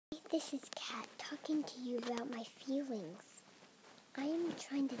This is Kat talking to you about my feelings. I am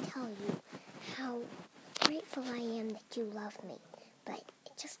trying to tell you how grateful I am that you love me, but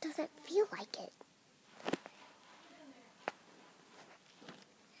it just doesn't feel like it.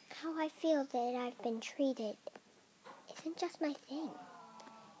 How I feel that I've been treated isn't just my thing.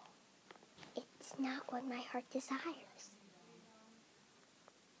 It's not what my heart desires.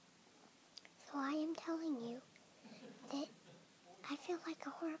 So I am telling you that I feel like a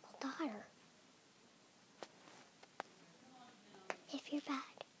horrible daughter. If you're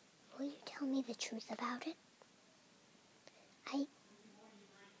bad, will you tell me the truth about it?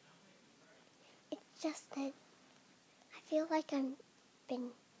 It's just that I feel like I'm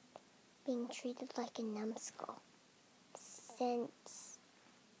being treated like a numbskull since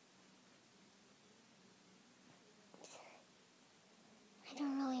I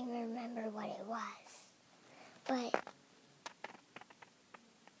don't really remember what it was, but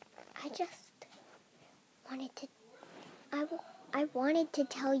I just wanted to, I wanted to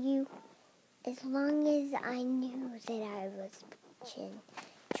tell you as long as I knew that I was being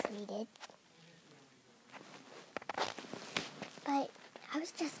treated. But I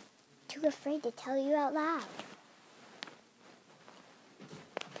was just too afraid to tell you out loud.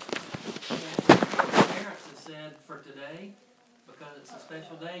 Parents have said for today, because it's a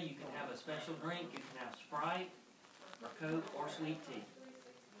special day, you can have a special drink. You can have Sprite, or Coke, or sweet tea.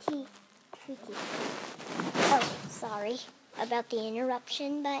 Tea. Oh, sorry about the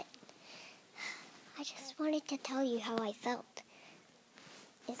interruption, but I just wanted to tell you how I felt.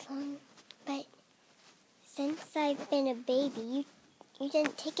 But since I've been a baby, you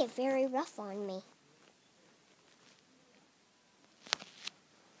didn't take it very rough on me.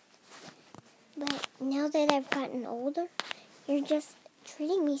 But now that I've gotten older, you're just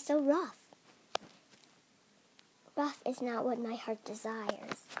treating me so rough. Rough is not what my heart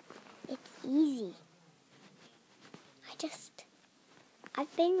desires. It's easy.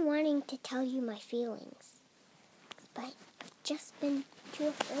 I've been wanting to tell you my feelings, but I've just been too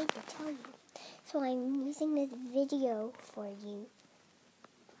afraid to tell you. So I'm using this video for you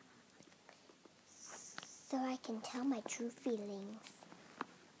so I can tell my true feelings.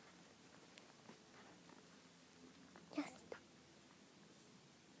 Just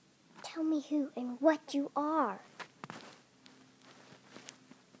tell me who and what you are.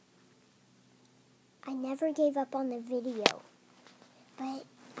 I never gave up on the video, but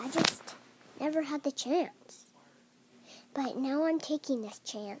I just never had the chance. But now I'm taking this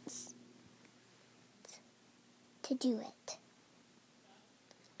chance to do it.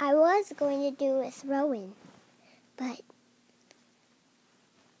 I was going to do it with Rowan, but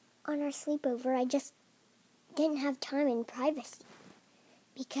on our sleepover I just didn't have time in privacy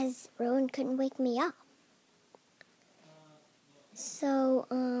because Rowan couldn't wake me up. So,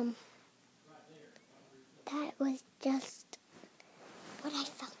 that was just what I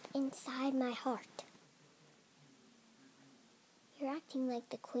felt inside my heart. You're acting like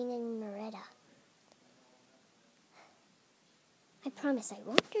the Queen in Merida. I promise I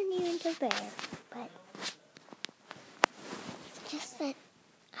won't turn you into a bear, but it's just that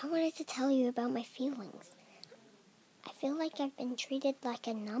I wanted to tell you about my feelings. I feel like I've been treated like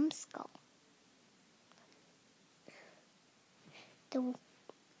a numbskull.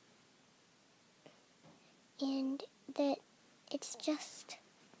 And that this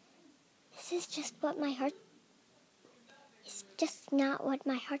is just what my heart, it's just not what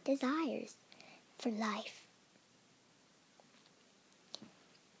my heart desires for life.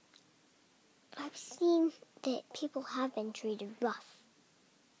 I've seen that people have been treated rough.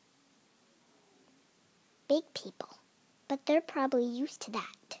 Big people. But they're probably used to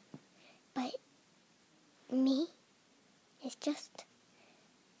that. But me, it's just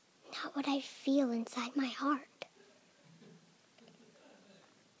not what I feel inside my heart.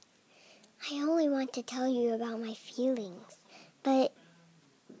 I only want to tell you about my feelings, but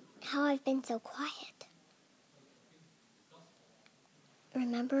how I've been so quiet.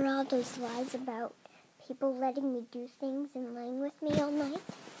 Remember all those lies about people letting me do things and laying with me all night?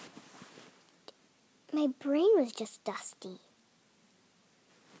 My brain was just dusty.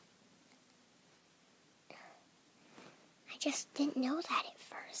 I just didn't know that at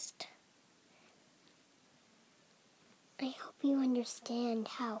first. I hope you understand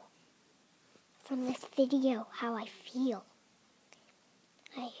from this video, how I feel.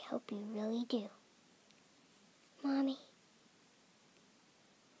 I hope you really do. Mommy,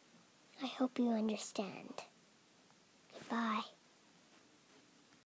 I hope you understand. Goodbye.